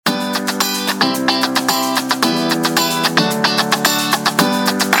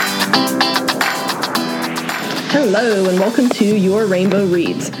Hello, and welcome to Your Rainbow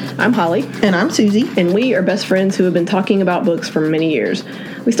Reads. I'm Holly. And I'm Susie. And we are best friends who have been talking about books for many years.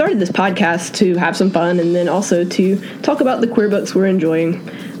 We started this podcast to have some fun and then also to talk about the queer books we're enjoying.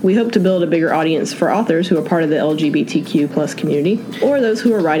 We hope to build a bigger audience for authors who are part of the LGBTQ plus community or those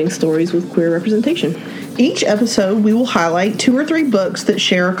who are writing stories with queer representation. Each episode, we will highlight 2 or 3 books that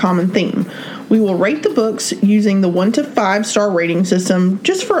share a common theme. We will rate the books using the 1 to 5 star rating system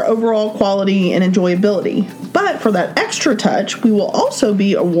just for overall quality and enjoyability. But for that extra touch, we will also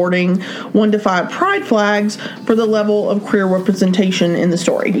be awarding 1 to 5 pride flags for the level of queer representation in the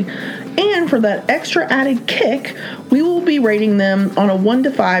story. And for that extra added kick, we will be rating them on a 1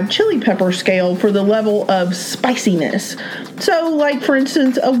 to 5 chili pepper scale for the level of spiciness. So, like, for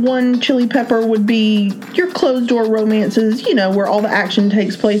instance, a 1 chili pepper would be your closed-door romances, where all the action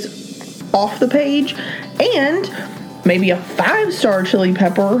takes place off the page. And maybe a 5-star chili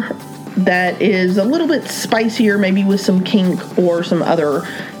pepper that is a little bit spicier, maybe with some kink or some other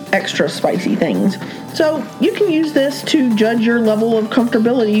extra spicy things. So you can use this to judge your level of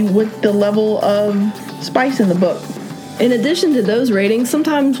comfortability with the level of spice in the book. In addition to those ratings,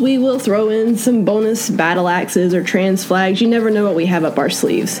 sometimes we will throw in some bonus battle axes or trans flags. You never know what we have up our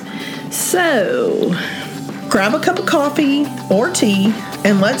sleeves. So, grab a cup of coffee or tea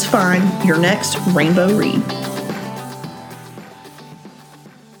and let's find your next rainbow read.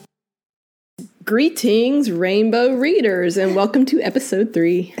 Greetings, Rainbow Readers, and welcome to episode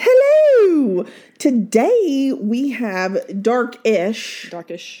 3. Hello! Today we have darkish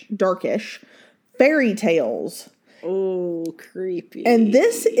fairy tales. Oh, creepy. And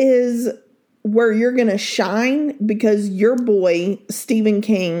this is where you're going to shine because your boy, Stephen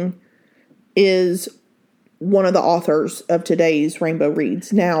King, is one of the authors of today's Rainbow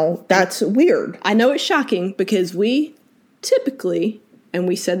Reads. Now, that's weird. I know it's shocking because we typically, and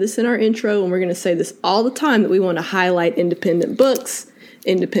we said this in our intro, and we're going to say this all the time, that we want to highlight independent books,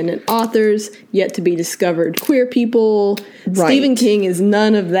 independent authors, yet to be discovered queer people. Right. Stephen King is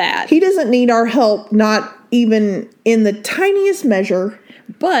none of that. He doesn't need our help, not even in the tiniest measure.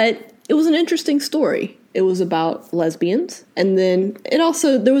 But it was an interesting story. It was about lesbians. And then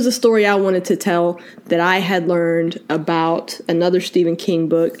there was a story I wanted to tell that I had learned about another Stephen King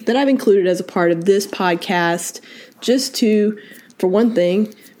book that I've included as a part of this podcast, just to, for one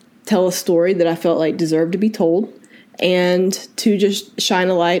thing, tell a story that I felt like deserved to be told, and to just shine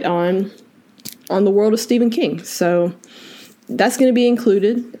a light on the world of Stephen King. So that's going to be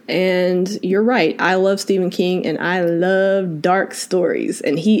included. And you're right. I love Stephen King and I love dark stories.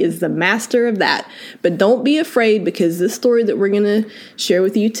 And he is the master of that. But don't be afraid, because this story that we're going to share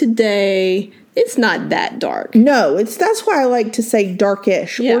with you today, it's not that dark. No, that's why I like to say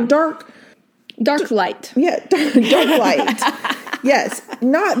darkish. Yeah. Or dark light. Yeah, dark light. Yes,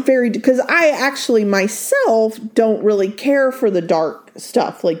 not very, because I actually myself don't really care for the dark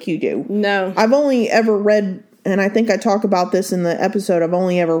stuff like you do. No. I've only ever read, and I think I talk about this in the episode, I've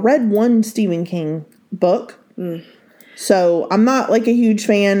only ever read one Stephen King book. So I'm not like a huge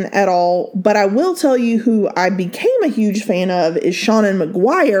fan at all, but I will tell you who I became a huge fan of is Seanan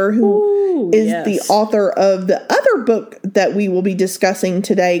McGuire, who is the author of the other book that we will be discussing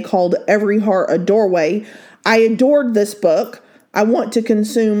today called Every Heart a Doorway. I adored this book. I want to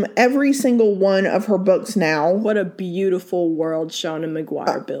consume every single one of her books now. What a beautiful world Seanan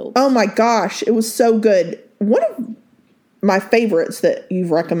McGuire builds. Oh my gosh, it was so good. One of my favorites that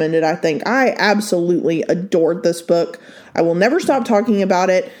you've recommended, I think. I absolutely adored this book. I will never stop talking about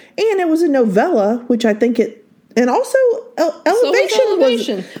it. And it was a novella, which I think and also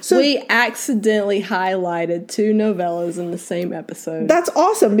Elevation. So we accidentally highlighted 2 novellas in the same episode. That's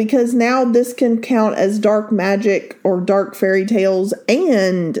awesome, because now this can count as dark magic or dark fairy tales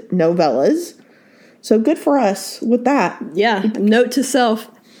and novellas. So good for us with that. Yeah. Note to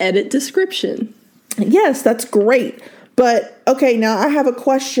self, edit description. Yes, that's great. But, okay, now I have a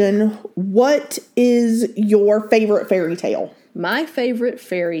question. What is your favorite fairy tale? My favorite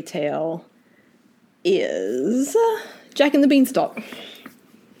fairy tale is Jack and the Beanstalk.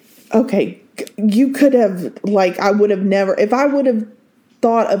 Okay, you could have, I would have never, if I would have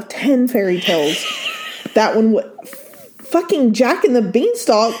thought of 10 fairy tales, that one would, fucking Jack and the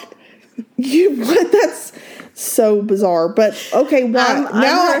Beanstalk, that's so bizarre. But, okay, why?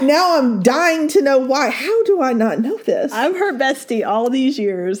 Now I'm dying to know why. How do I not know this? I'm her bestie all these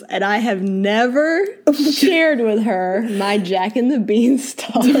years, and I have never shared with her my Jack and the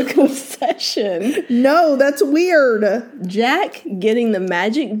Beanstalk obsession. No, that's weird. Jack getting the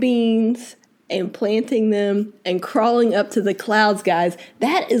magic beans and planting them and crawling up to the clouds, guys,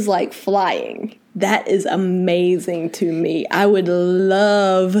 that is like flying. That is amazing to me. I would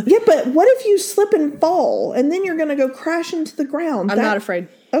love... Yeah, but what if you slip and fall, and then you're going to go crash into the ground? I'm not afraid.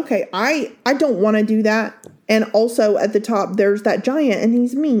 Okay, I don't want to do that. And also, at the top, there's that giant, and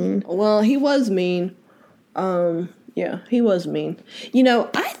he's mean. Well, he was mean. Yeah, he was mean. You know,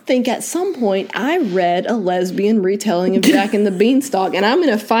 I think at some point I read a lesbian retelling of Jack and the Beanstalk, and I'm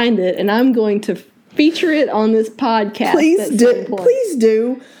going to find it, and I'm going to feature it on this podcast. Please do. Please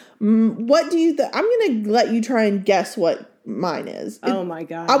do. What do you think? I'm going to let you try and guess what mine is. Oh my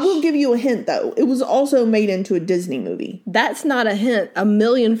gosh. I will give you a hint, though. It was also made into a Disney movie. That's not a hint. A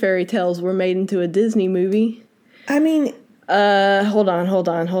million fairy tales were made into a Disney movie. I mean... Hold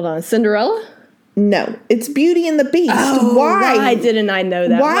on. Cinderella? No. It's Beauty and the Beast. Oh, why didn't I know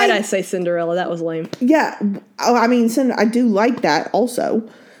that? Why did I say Cinderella? That was lame. Yeah. I mean, I do like that also.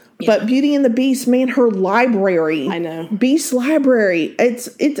 Yeah. But Beauty and the Beast, man, her library. I know. Beast library. It's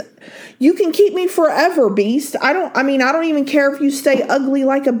you can keep me forever, Beast. I don't even care if you stay ugly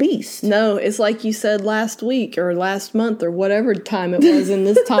like a beast. No, it's like you said last week or last month or whatever time it was in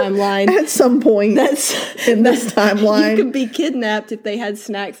this timeline. At some point in this timeline. You could be kidnapped if they had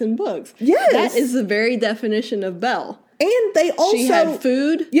snacks and books. Yes. That is the very definition of Belle. And they also... She had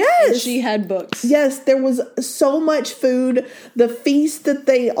food. Yes. And she had books. Yes, there was so much food. The feast that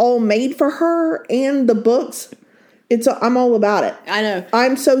they all made for her and the books. I'm all about it. I know.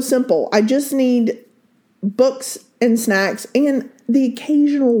 I'm so simple. I just need books and snacks and the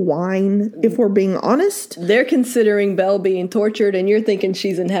occasional wine, if we're being honest. They're considering Belle being tortured, and you're thinking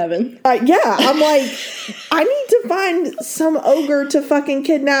she's in heaven. Yeah, I'm like, I need to find some ogre to fucking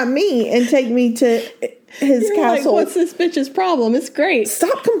kidnap me and take me to his castle. Like, what's this bitch's problem? It's great.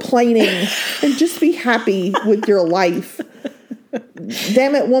 Stop complaining and just be happy with your life.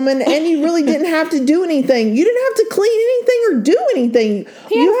 Damn it, woman. And you really didn't have to do anything. You didn't have to clean anything or do anything.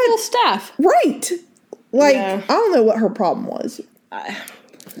 You had full staff. Right. Like, yeah. I don't know what her problem was.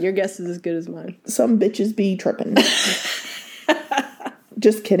 Your guess is as good as mine. Some bitches be tripping.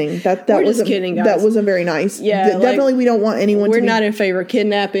 Just kidding. That We're wasn't just kidding, guys. That wasn't very nice. Yeah, definitely we don't want anyone We're not in favor of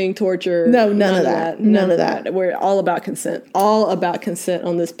kidnapping, torture. No, none of that. None of that. We're all about consent. All about consent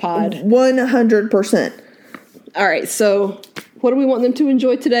on this pod. 100%. All right, so what do we want them to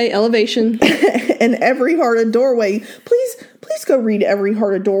enjoy today? Elevation. And Every Heart a Doorway. Please go read Every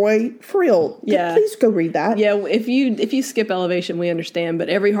Heart a Doorway. For real. Yeah. Please go read that. Yeah, if you skip Elevation, we understand, but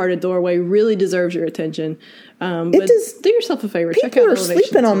Every Heart a Doorway really deserves your attention. But do yourself a favor. Check out People are Elevation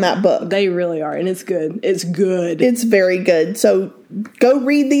sleeping on that book. They really are, and it's good. It's good. It's very good. So go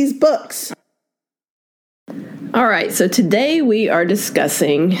read these books. All right, so today we are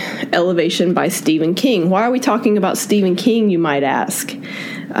discussing Elevation by Stephen King. Why are we talking about Stephen King, you might ask?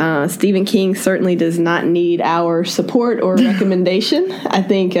 Stephen King certainly does not need our support or recommendation. I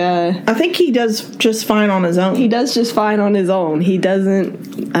think he does just fine on his own. He does just fine on his own. He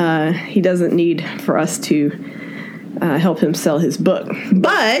doesn't need for us to help him sell his book.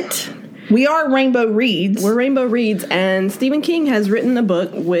 But we are Rainbow Reads. We're Rainbow Reads, and Stephen King has written a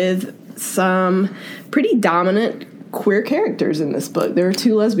book with some pretty dominant queer characters in this book. There are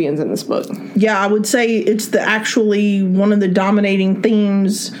 2 lesbians in this book. Yeah, I would say it's actually one of the dominating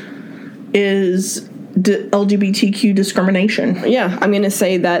themes is LGBTQ discrimination. Yeah, I'm going to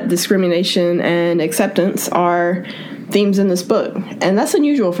say that discrimination and acceptance are themes in this book, and that's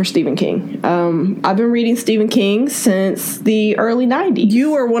unusual for Stephen King. I've been reading Stephen King since the early 90s.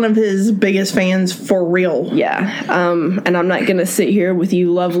 You are one of his biggest fans for real. Yeah, and I'm not going to sit here with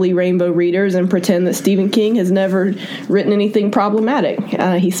you lovely rainbow readers and pretend that Stephen King has never written anything problematic.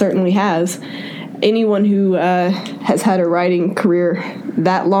 He certainly has. Anyone who has had a writing career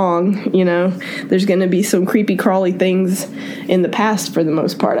that long, there's going to be some creepy crawly things in the past for the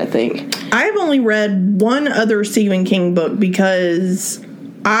most part, I think. I've only read one other Stephen King book because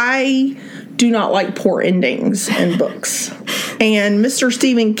I do not like poor endings in books. And Mr.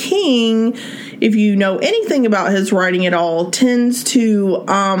 Stephen King, if you know anything about his writing at all, tends to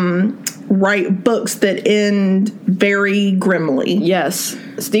write books that end very grimly. Yes.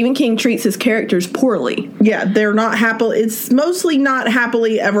 Stephen King treats his characters poorly. Yeah, they're not happy. It's mostly not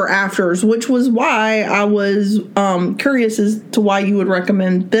happily ever afters, which was why I was curious as to why you would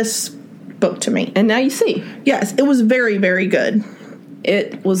recommend this book to me. And now you see. Yes, it was very, very good.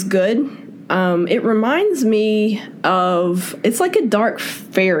 It was good. It reminds me of, it's like a dark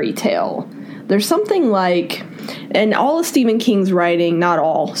fairy tale. There's something like, and all of Stephen King's writing, not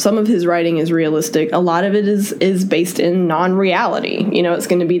all, some of his writing is realistic. A lot of it is based in non-reality. It's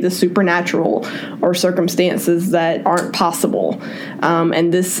going to be the supernatural or circumstances that aren't possible.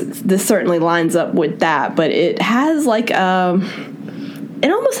 And this certainly lines up with that. But it has like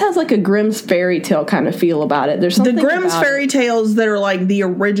it almost has like a Grimm's fairy tale kind of feel about it. There's something the Grimm's about fairy tales that are like the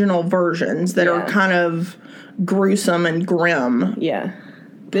original versions that are kind of gruesome and grim. Yeah.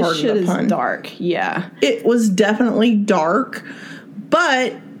 This shit is dark. Yeah. It was definitely dark,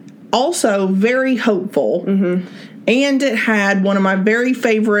 but also very hopeful. Mm-hmm. And it had one of my very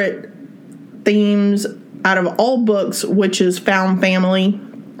favorite themes out of all books, which is found family.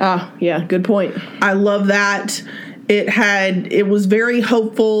 Ah, yeah, good point. I love that. It was very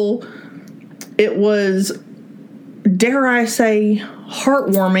hopeful. It was, dare I say,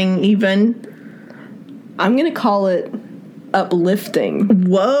 heartwarming even. I'm going to call it uplifting.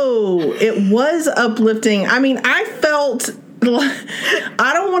 Whoa, it was uplifting. I mean, I felt,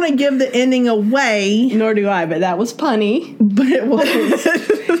 I don't want to give the ending away. Nor do I, but that was punny. But it was.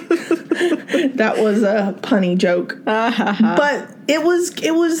 That was a punny joke. But it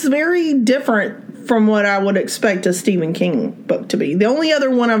was very different from what I would expect a Stephen King book to be. The only other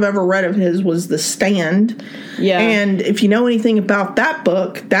one I've ever read of his was The Stand. Yeah. And if you know anything about that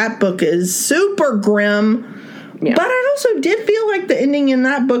book is super grim. Yeah. But I also did feel like the ending in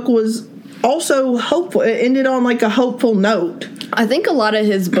that book was also hopeful. It ended on like a hopeful note. I think a lot of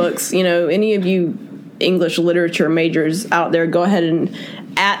his books, any of you English literature majors out there, go ahead and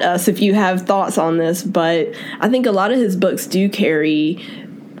at us if you have thoughts on this. But I think a lot of his books do carry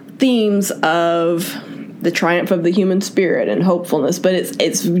themes of the triumph of the human spirit and hopefulness, but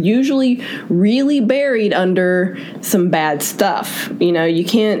it's usually really buried under some bad stuff. You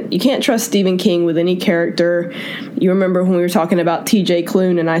can't trust Stephen King with any character. You remember when we were talking about T.J.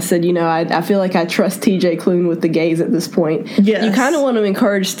 Klune, and I said, I feel like I trust T.J. Klune with the gays at this point. Yes. You kind of want to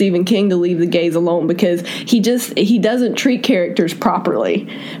encourage Stephen King to leave the gays alone because he doesn't treat characters properly.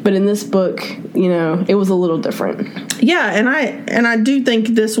 But in this book, it was a little different. Yeah, and I do think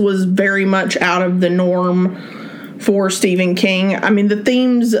this was very much out of the norm for Stephen King. I mean, the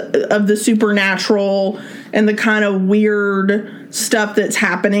themes of the supernatural and the kind of weird stuff that's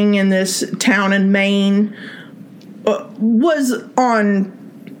happening in this town in Maine was on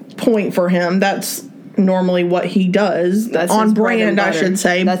point for him. That's normally what he does. That's on brand, I should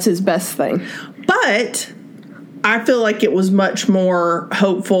say. That's his best thing. But I feel like it was much more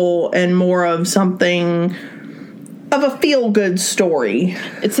hopeful and more of something of a feel-good story.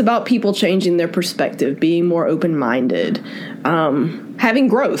 It's about people changing their perspective, being more open-minded, having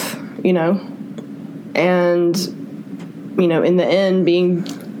growth, and, in the end, being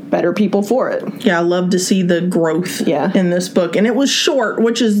better people for it. Yeah, I love to see the growth in this book. And it was short,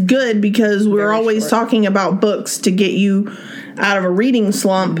 which is good because we're always talking about books to get you out of a reading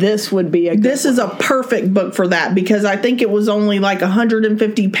slump. This would be This is a perfect book for that because I think it was only like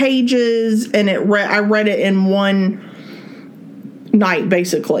 150 pages and I read it in one night,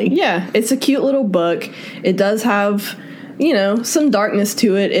 basically. Yeah, it's a cute little book. It does have, some darkness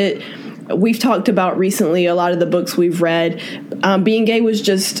to it. We've talked about recently a lot of the books we've read. Being gay was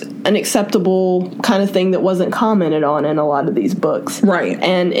just an acceptable kind of thing that wasn't commented on in a lot of these books. Right.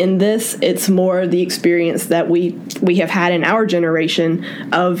 And in this, it's more the experience that we have had in our generation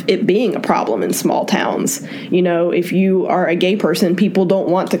of it being a problem in small towns. If you are a gay person, people don't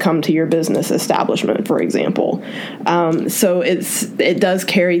want to come to your business establishment, for example. So it does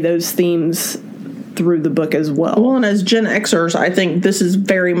carry those themes through the book as well. Well, and as Gen Xers, I think this is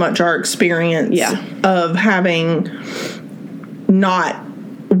very much our experience of having not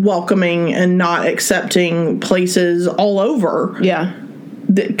welcoming and not accepting places all over. Yeah.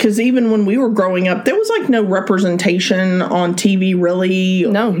 Because even when we were growing up, there was like no representation on TV really.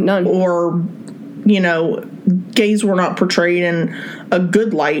 No, none. Or, gays were not portrayed in a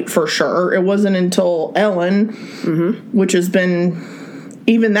good light for sure. It wasn't until Ellen, which has been,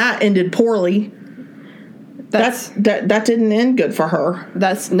 even that ended poorly. That didn't end good for her.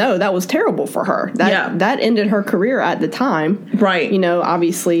 That was terrible for her. That ended her career at the time. Right.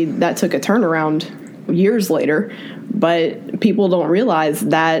 Obviously that took a turnaround years later, but people don't realize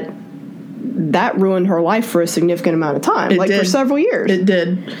that ruined her life for a significant amount of time. For several years. It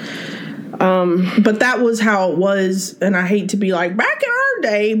did. But that was how it was, and I hate to be like, back in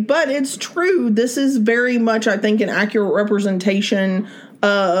our day, but it's true. This is very much, I think, an accurate representation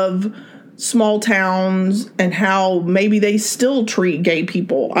of small towns and how maybe they still treat gay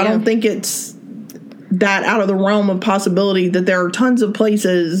people. I don't think it's that out of the realm of possibility that there are tons of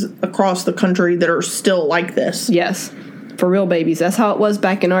places across the country that are still like this. Yes. For real, babies. That's how it was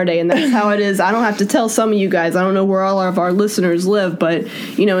back in our day, and that's how it is. I don't have to tell some of you guys. I don't know where all of our listeners live, but,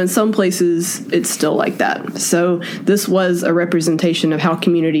 in some places, it's still like that. So this was a representation of how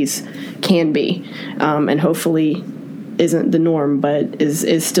communities can be, and hopefully isn't the norm, but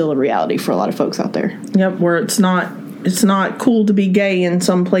is still a reality for a lot of folks out there. Yep, where it's not it's not cool to be gay in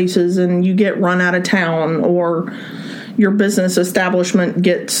some places and you get run out of town, or your business establishment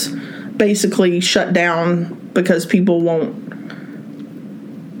gets basically shut down because people won't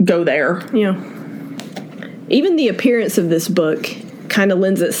go there. Yeah. Even the appearance of this book kind of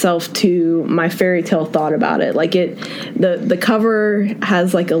lends itself to my fairy tale thought about it. Like the cover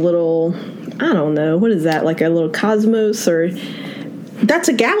has like a little, I don't know, what is that? Like a little cosmos, or that's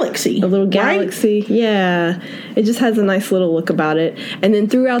a galaxy. A little galaxy. Right? Yeah. It just has a nice little look about it. And then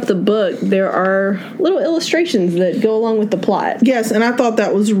throughout the book, there are little illustrations that go along with the plot. Yes, and I thought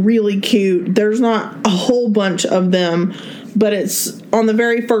that was really cute. There's not a whole bunch of them, but it's on the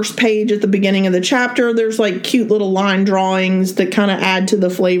very first page at the beginning of the chapter. There's like cute little line drawings that kind of add to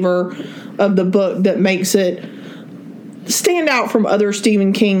the flavor of the book that makes it stand out from other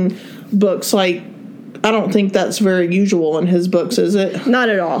Stephen King books. Like, I don't think that's very usual in his books, is it? Not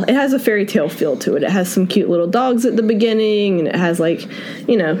at all. It has a fairy tale feel to it. It has some cute little dogs at the beginning, and it has like,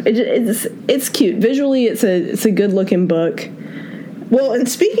 you know, it's cute. Visually, it's a good looking book. Well, and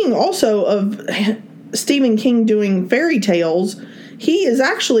speaking also of Stephen King doing fairy tales, he is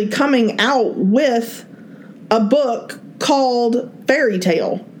actually coming out with a book called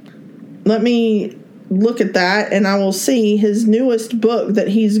Fairytale. Let me look at that, and I will see his newest book that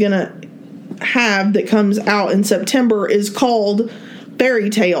he's going to have that comes out in September is called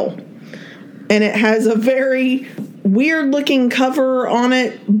Fairytale. And it has a very weird looking cover on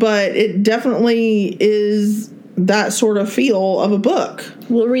it, but it definitely is that sort of feel of a book.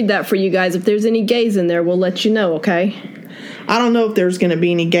 We'll read that for you guys. If there's any gays in there, we'll let you know, okay? I don't know if there's going to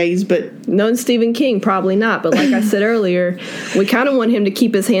be any gays, but... Knowing Stephen King, probably not. But like I said earlier, we kind of want him to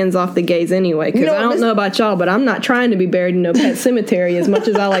keep his hands off the gays anyway. Because I don't know about y'all, but I'm not trying to be buried in no pet cemetery. As much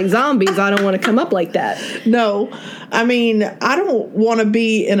as I like zombies, I don't want to come up like that. No. I mean, I don't want to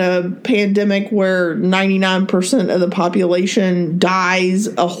be in a pandemic where 99% of the population dies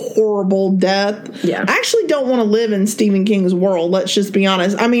a horrible death. Yeah. I actually don't want to live in Stephen King's world, let's just be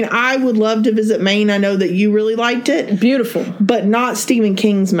honest. I mean, I would love to visit Maine. I know that you really liked it. Beautiful. But not Stephen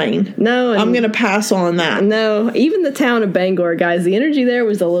King's Maine. No. I'm going to pass on that. No. Even the town of Bangor, guys, the energy there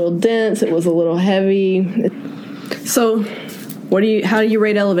was a little dense. It was a little heavy. So, how do you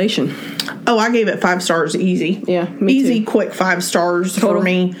rate Elevation? Oh, I gave it 5 stars easy. Yeah, me easy, too. Quick 5 stars for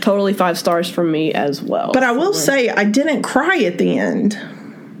me. Totally 5 stars for me as well. But I will say, I didn't cry at the end.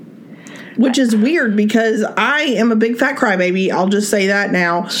 Which is weird because I am a big fat crybaby. I'll just say that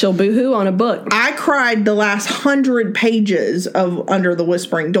now. She'll boo-hoo on a book. I cried the last 100 pages of Under the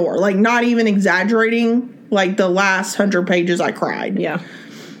Whispering Door. Like, not even exaggerating. Like, the last 100 pages I cried. Yeah.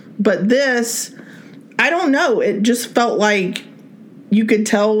 But this, I don't know. It just felt like you could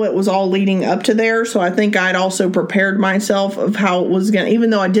tell it was all leading up to there. So I think I'd also prepared myself of how it was going to,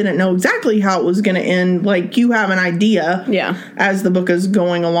 even though I didn't know exactly how it was going to end. Like, you have an idea. Yeah. As the book is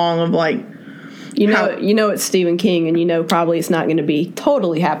going along of like, you know it's Stephen King, and you know probably it's not going to be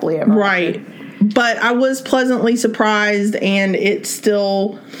totally happily ever after. Right. But I was pleasantly surprised, and it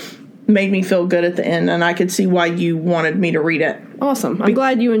still made me feel good at the end, and I could see why you wanted me to read it. Awesome. I'm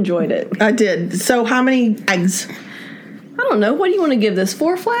glad you enjoyed it. I did. So how many flags? I don't know. What do you want to give this?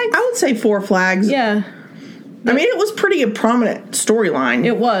 4 flags? I would say 4 flags. Yeah. I mean, it was pretty a prominent storyline.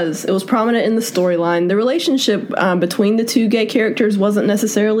 It was. It was prominent in the storyline. The relationship between the two gay characters wasn't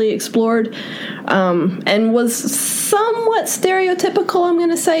necessarily explored, and was somewhat stereotypical, I'm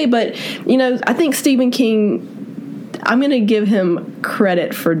going to say. But, you know, I think Stephen King, I'm going to give him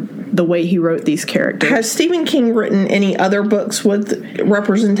credit for the way he wrote these characters. Has Stephen King written any other books with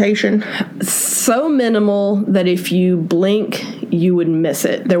representation? So minimal that if you blink, you would miss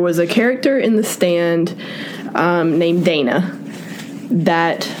it. There was a character in The Stand named Dana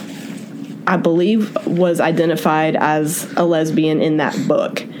that I believe was identified as a lesbian in that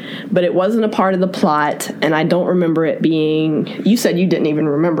book, but it wasn't a part of the plot, and I don't remember it being... You said you didn't even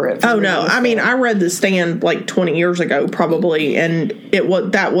remember it. Oh, no. I mean, I read The Stand like 20 years ago, probably, and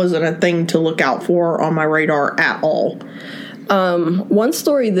that wasn't a thing to look out for on my radar at all. One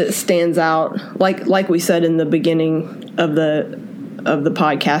story that stands out, like we said in the beginning of the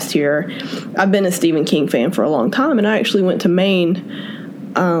podcast here, I've been a Stephen King fan for a long time, and I actually went to Maine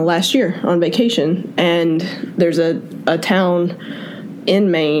last year on vacation, and there's a town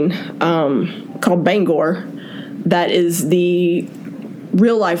in Maine called Bangor that is the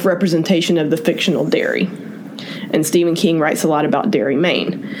real life representation of the fictional Derry, and Stephen King writes a lot about Derry,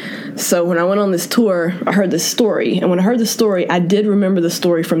 Maine. So when I went on this tour, I heard this story, and when I heard the story, I did remember the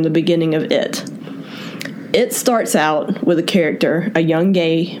story from the beginning of it. It starts out with a character, a young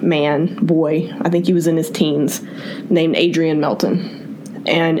gay boy, I think he was in his teens, named Adrian Melton.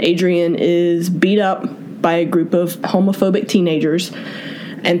 And Adrian is beat up by a group of homophobic teenagers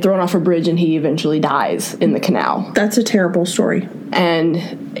and thrown off a bridge, and he eventually dies in the canal. That's a terrible story. And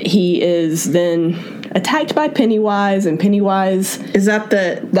he is then attacked by Pennywise, and Pennywise... Is that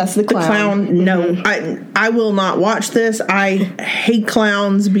that's the clown? Mm-hmm. No, I will not watch this. I hate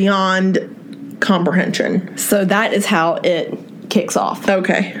clowns beyond comprehension. So that is how it kicks off.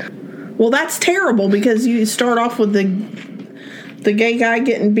 Okay. Well, that's terrible, because you start off with the gay guy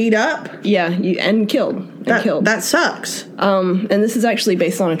getting beat up. Yeah, and killed. That sucks. And this is actually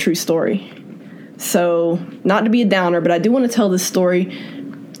based on a true story. So, not to be a downer, but I do want to tell this story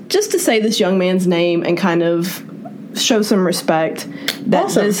just to say this young man's name and kind of show some respect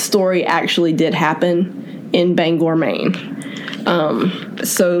that this story actually did happen in Bangor, Maine.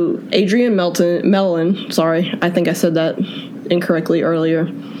 So, Adrian Mellon, sorry, I think I said that incorrectly earlier.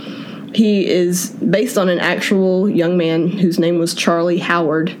 He is based on an actual young man whose name was Charlie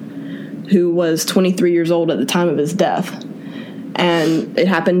Howard, who was 23 years old at the time of his death. And it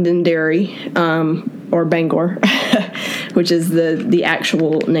happened in Derry, or Bangor, which is the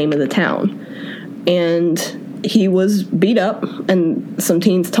actual name of the town. And he was beat up, and some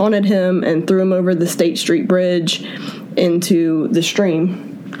teens taunted him and threw him over the State Street Bridge into the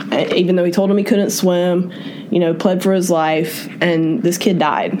stream, even though he told him he couldn't swim, pled for his life, and this kid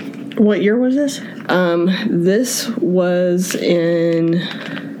died. What year was this? This was in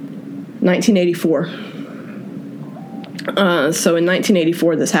 1984. So in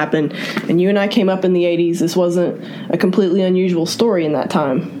 1984 this happened, and you and I came up in the 80s. This wasn't a completely unusual story in that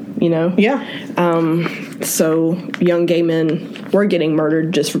time, Yeah. So young gay men were getting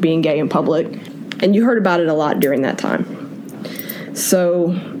murdered just for being gay in public, and you heard about it a lot during that time.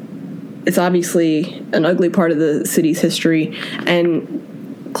 So it's obviously an ugly part of the city's history, and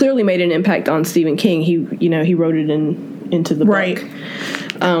clearly made an impact on Stephen King. He wrote it into the book. Right.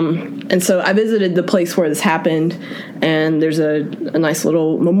 And so I visited the place where this happened, and there's a nice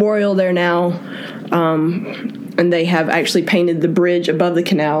little memorial there now. And they have actually painted the bridge above the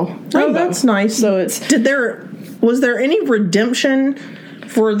canal rainbow. Oh, that's nice. So was there any redemption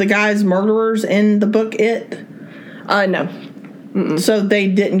for the guy's murderers in the book It? No. Mm-mm. So they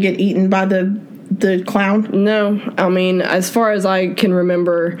didn't get eaten by the clown? No. I mean, as far as I can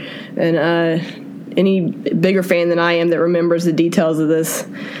remember, and any bigger fan than I am that remembers the details of this,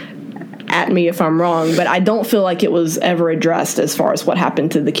 at me if I'm wrong, but I don't feel like it was ever addressed as far as what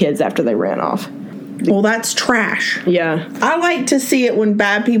happened to the kids after they ran off. Well, that's trash. Yeah. I like to see it when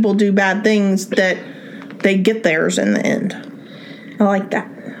bad people do bad things that they get theirs in the end. I like that.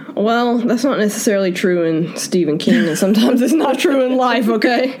 Well, that's not necessarily true in Stephen King, and sometimes it's not true in life,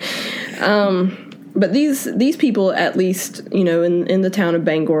 okay? But these people, at least, in the town of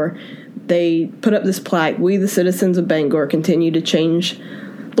Bangor, they put up this plaque: "We, the citizens of Bangor, continue to change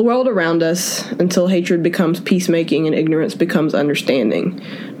the world around us until hatred becomes peacemaking and ignorance becomes understanding.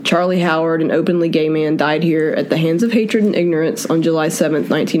 Charlie Howard, an openly gay man, died here at the hands of hatred and ignorance on July 7th,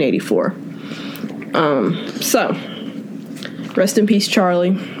 1984. So, rest in peace,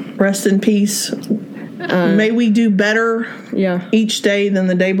 Charlie. Rest in peace. May we do better each day than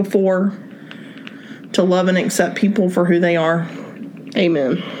the day before to love and accept people for who they are.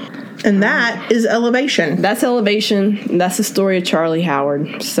 Amen. And that is Elevation. That's Elevation. That's the story of Charlie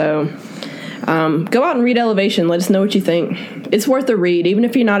Howard. So, go out and read Elevation. Let us know what you think. It's worth a read, even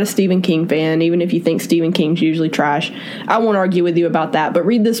if you're not a Stephen King fan, even if you think Stephen King's usually trash. I won't argue with you about that, but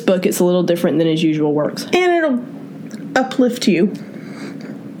read this book. It's a little different than his usual works. And it'll uplift you.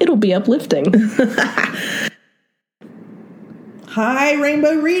 It'll be uplifting. Hi,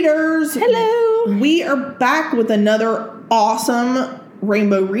 Rainbow Readers. Hello. We are back with another awesome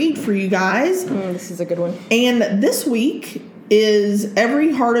Rainbow Read for you guys. This is a good one. And this week is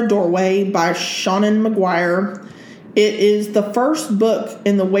Every Heart a Doorway by Seanan McGuire. It is the first book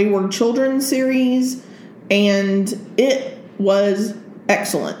in the Wayward Children series, and it was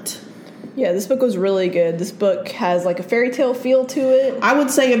excellent. Yeah, this book was really good. This book has like a fairy tale feel to it. I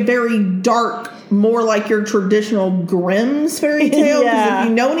would say a very dark, more like your traditional Grimm's fairy tale. Because if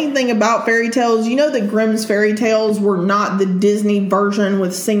you know anything about fairy tales, you know that Grimm's fairy tales were not the Disney version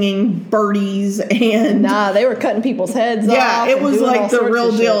with singing birdies and... Nah, they were cutting people's heads off. Yeah, it was like the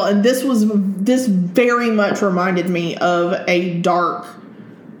real deal. And this very much reminded me of a dark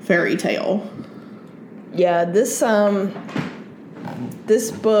fairy tale. Yeah,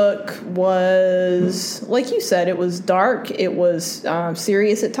 this book was, like you said, it was dark. It was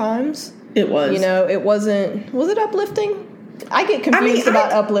serious at times. It was. It wasn't... Was it uplifting? I get confused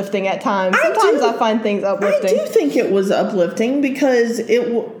about uplifting at times. Sometimes I find things uplifting. I do think it was uplifting because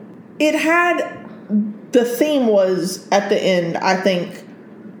it had... The theme was, at the end, I think,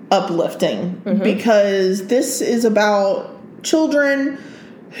 uplifting because this is about children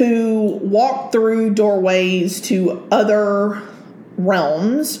who walk through doorways to other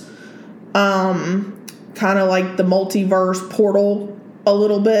realms, kind of like the multiverse portal a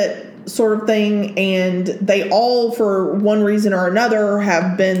little bit sort of thing, and they all, for one reason or another,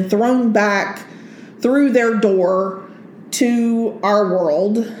 have been thrown back through their door to our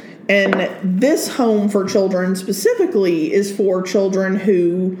world. And this home for children specifically is for children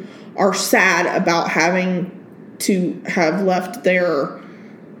who are sad about having to have left their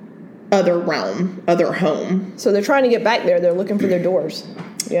other realm, other home. So they're trying to get back there. They're looking for their doors.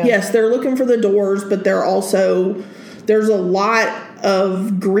 Yeah. Yes, they're looking for the doors, but there's a lot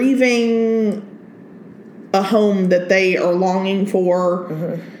of grieving a home that they are longing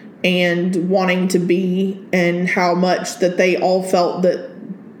for and wanting to be, and how much that they all felt that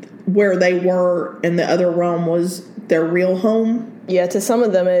where they were in the other realm was their real home. Yeah, to some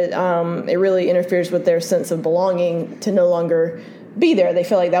of them, it really interferes with their sense of belonging to no longer be there. They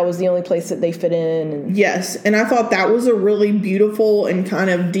feel like that was the only place that they fit in. Yes, and I thought that was a really beautiful and kind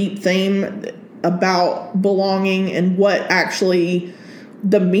of deep theme about belonging and what actually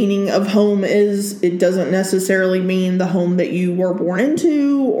the meaning of home is. It doesn't necessarily mean the home that you were born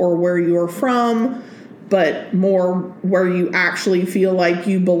into or where you are from, but more where you actually feel like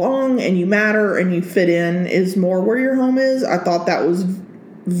you belong and you matter and you fit in is more where your home is. I thought that was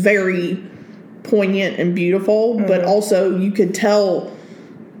very poignant and beautiful, but also you could tell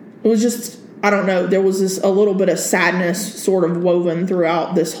it was just, I don't know, there was a little bit of sadness sort of woven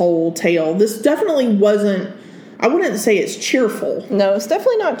throughout this whole tale. This definitely wasn't, I wouldn't say it's cheerful. No, it's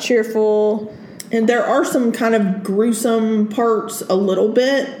definitely not cheerful. And there are some kind of gruesome parts a little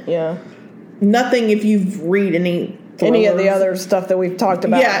bit. Yeah. Nothing if you've read any of the other stuff that we've talked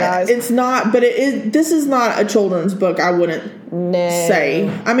about, guys. It's not, but this is not a children's book, I wouldn't say.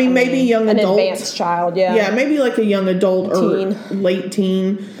 I mean, maybe young adult. An advanced child, yeah. Yeah, maybe like a young adult teen. Or late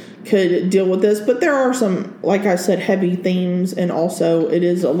teen could deal with this. But there are some, like I said, heavy themes, and also it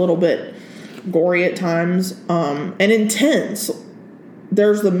is a little bit gory at times, and intense.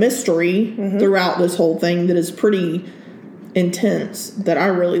 There's the mystery throughout this whole thing that is pretty intense that I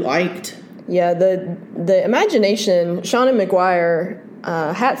really liked. Yeah, the imagination, Shauna McGuire,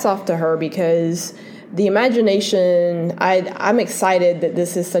 hats off to her, because the imagination, I'm excited that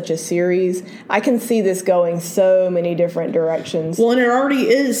this is such a series. I can see this going so many different directions. Well, and it already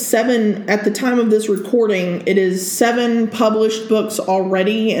is 7, at the time of this recording, it is 7 published books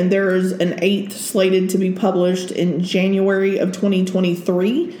already, and there is an 8th slated to be published in January of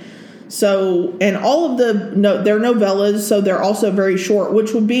 2023. So, and all of they're novellas, so they're also very short,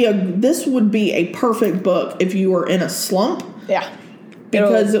 which this would be a perfect book if you were in a slump. Yeah.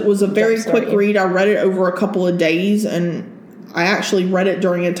 Because it was a very quick read. I read it over a couple of days, and I actually read it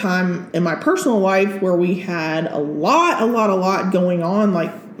during a time in my personal life where we had a lot going on,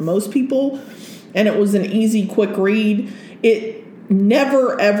 like most people, and it was an easy, quick read. It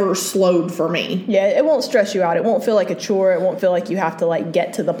never ever slowed for me. Yeah, it won't stress you out. It won't feel like a chore. It won't feel like you have to like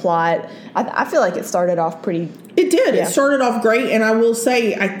get to the plot. I feel like it started off pretty. It did. Yeah. It started off great, and I will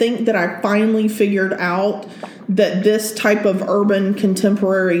say I think that I finally figured out that this type of urban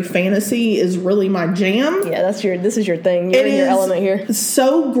contemporary fantasy is really my jam. Yeah, this is your thing. You're in your element here.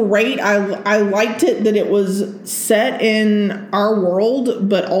 So great. I liked it that it was set in our world,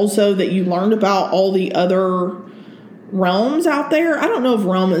 but also that you learned about all the other realms out there. I don't know if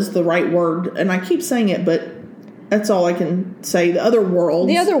realm is the right word, and I keep saying it, but that's all I can say. The other worlds.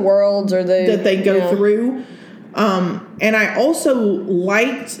 The other worlds are that they go through. And I also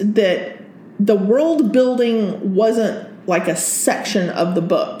liked that the world building wasn't like a section of the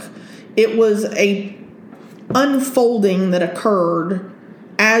book. It was a unfolding that occurred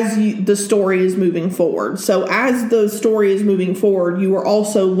as the story is moving forward. So as the story is moving forward, you are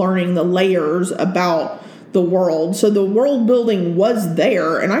also learning the layers about the world. So the world building was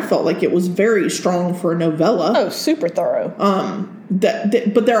there, and I felt like it was very strong for a novella. Oh, super thorough.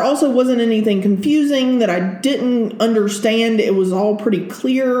 But there also wasn't anything confusing that I didn't understand. It was all pretty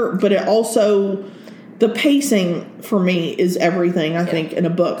clear, but it also, the pacing for me is everything, I think, in a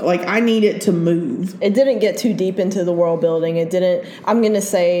book. Like, I need it to move. It didn't get too deep into the world building. It didn't, I'm going to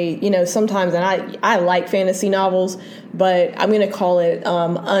say, sometimes, and I like fantasy novels, but I'm going to call it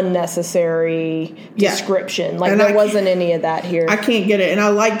unnecessary description. Like, there wasn't any of that here. I can't get it. And I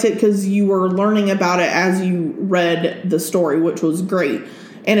liked it because you were learning about it as you read the story, which was great.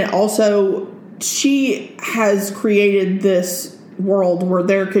 And it also, she has created this world where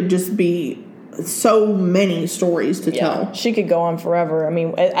there could just be so many stories to tell. She could go on forever. I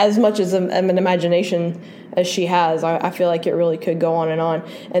mean, as much as an imagination as she has. I feel like it really could go on.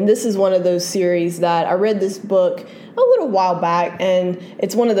 And this is one of those series that I read this book a little while back, and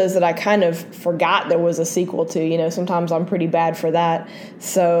it's one of those that I kind of forgot there was a sequel to. You know, sometimes I'm pretty bad for that.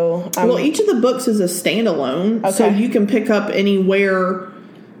 So well, each of the books is a standalone, so you can pick up anywhere.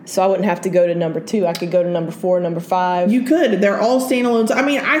 So I wouldn't have to go to number 2. I could go to number 4, number 5. You could. They're all standalones. I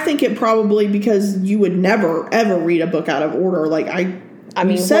mean, I think it probably, because you would never ever read a book out of order. Like I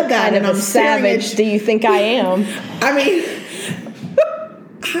mean, you said that, and I'm savage. Do you think I am? I mean,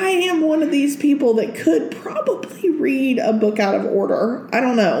 I am one of these people that could probably read a book out of order. I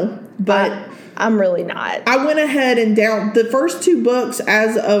don't know, but I'm really not. I went ahead and the first 2 books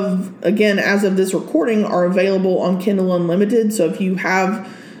as of this recording are available on Kindle Unlimited. So if you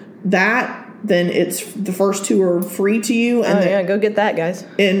have that, then the first 2 are free to you. And go get that, guys.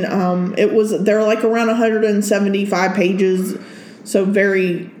 And they're like around 175 pages, so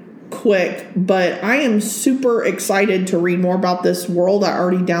very quick. But I am super excited to read more about this world. I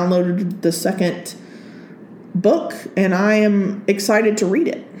already downloaded the second book, and I am excited to read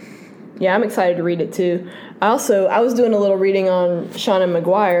it. Yeah, I'm excited to read it too. I was doing a little reading on Shauna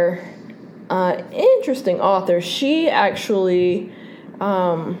McGuire. Interesting author. She actually,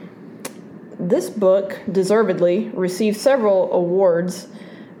 this book deservedly received several awards,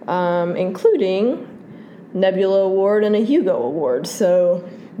 including Nebula Award and a Hugo Award. So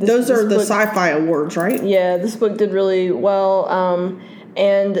those are the sci-fi awards, right? Yeah, this book did really well.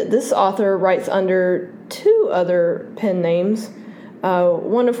 And this author writes under 2 other pen names.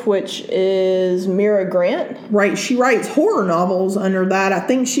 One of which is Mira Grant. Right, she writes horror novels under that. I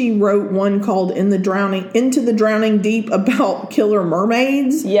think she wrote one called Into the Drowning Deep about killer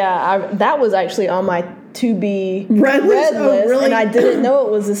mermaids. Yeah, that was actually on my to-be read list. Oh, really? And I didn't know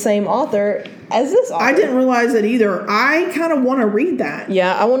it was the same author as this author. I didn't realize it either. I kind of want to read that.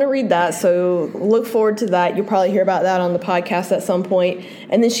 Yeah, I want to read that, so look forward to that. You'll probably hear about that on the podcast at some point.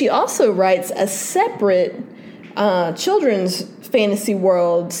 And then she also writes a separate children's fantasy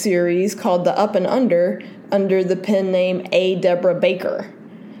world series called The Up and Under the pen name A. Deborah Baker.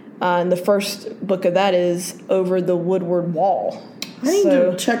 And the first book of that is Over the Woodward Wall. I need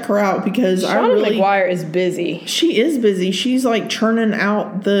to check her out because Shauna McGuire is busy. She is busy. She's like churning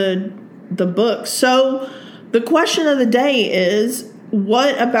out the books. So the question of the day is,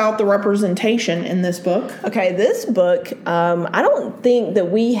 what about the representation in this book? Okay, this book, I don't think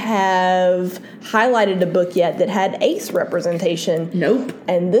that we have highlighted a book yet that had ace representation. Nope.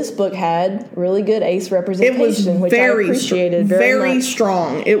 And this book had really good ace representation, which I appreciated very much.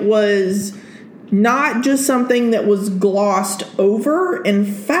 Strong. It was not just something that was glossed over. In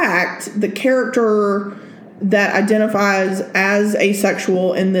fact, the character that identifies as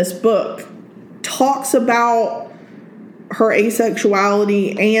asexual in this book talks about her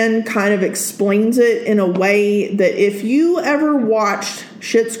asexuality and kind of explains it in a way that if you ever watched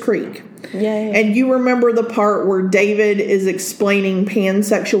Schitt's Creek and you remember the part where David is explaining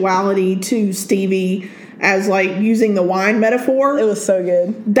pansexuality to Stevie as like using the wine metaphor. It was so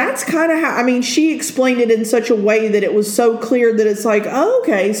good. That's kind of how, she explained it in such a way that it was so clear that it's like, oh,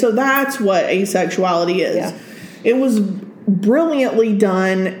 okay, so that's what asexuality is. Yeah. It was brilliantly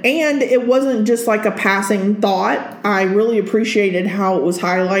done, and it wasn't just like a passing thought. I really appreciated how it was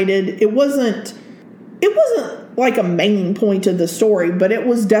highlighted. It wasn't like a main point of the story, but it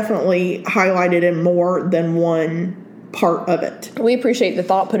was definitely highlighted in more than one part of it. We appreciate the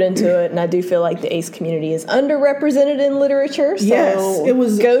thought put into it, and I do feel like the ace community is underrepresented in literature. So yes, it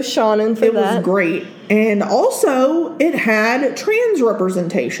was. Go Shannon for that. It was great, and also it had trans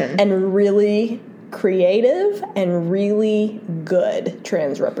representation and really creative and really good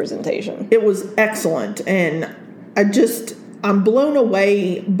trans representation. It was excellent, and I'm blown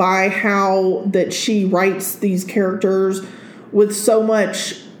away by how that she writes these characters with so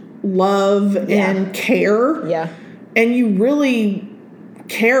much love and care. Yeah. And you really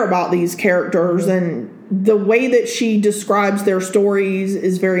care about these characters, and the way that she describes their stories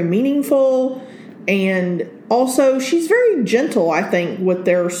is very meaningful. And also, she's very gentle, I think, with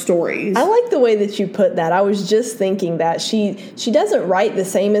their stories. I like the way that you put that. I was just thinking that she doesn't write the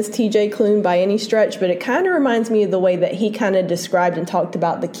same as T.J. Klune by any stretch, but it kind of reminds me of the way that he kind of described and talked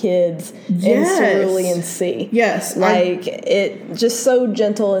about the kids in Cerulean Sea. Yes. Like, it just so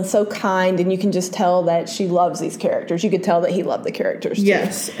gentle and so kind, and you can just tell that she loves these characters. You could tell that he loved the characters, too.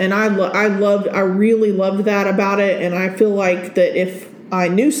 Yes, and I really loved that about it, and I feel like that if I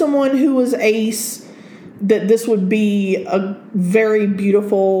knew someone who was ace, that this would be a very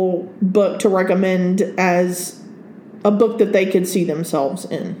beautiful book to recommend as a book that they could see themselves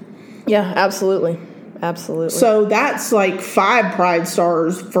in. Yeah, absolutely. absolutely. So that's like 5 pride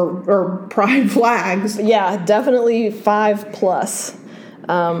stars or pride flags. Yeah, definitely 5+.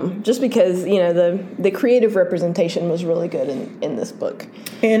 Just because, the creative representation was really good in this book.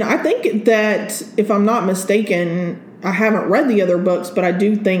 And I think that, if I'm not mistaken, I haven't read the other books, but I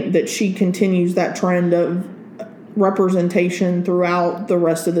do think that she continues that trend of representation throughout the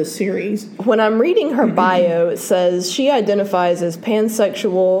rest of the series. When I'm reading her bio, it says she identifies as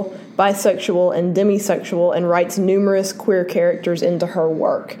pansexual, bisexual, and demisexual, and writes numerous queer characters into her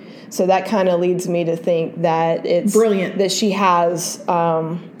work. So that kind of leads me to think that it's brilliant that she has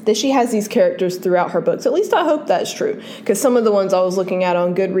these characters throughout her books. At least I hope that's true, because some of the ones I was looking at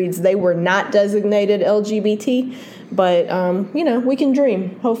on Goodreads, they were not designated LGBT, but we can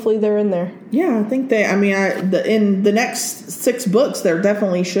dream. Hopefully they're in there. Yeah, I think in the next 6 books there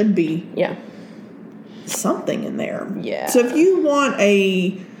definitely should be something in there. Yeah. So if you want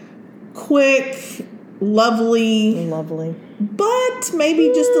a quick, lovely, but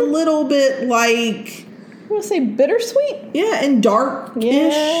maybe just a little bit like, I want to say bittersweet. Yeah, and dark-ish.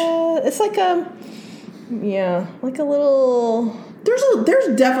 Yeah, it's like a little. There's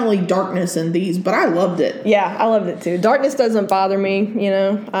definitely darkness in these, but I loved it. Yeah, I loved it too. Darkness doesn't bother me.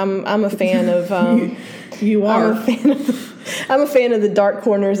 I'm a fan of. You are. I'm a fan of the dark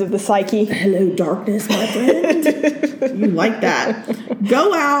corners of the psyche. Hello, darkness, my friend. You like that?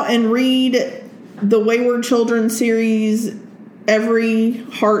 Go out and read the Wayward Children series. Every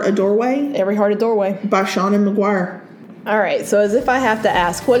Heart a Doorway. Every Heart a Doorway. By Seanan McGuire. All right, so as if I have to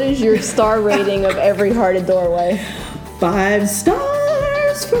ask, what is your star rating of Every Heart a Doorway? 5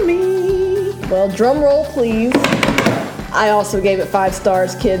 stars for me. Well, drum roll, please. I also gave it 5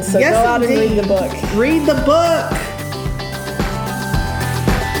 stars, kids, so go out and read the book. Read the book.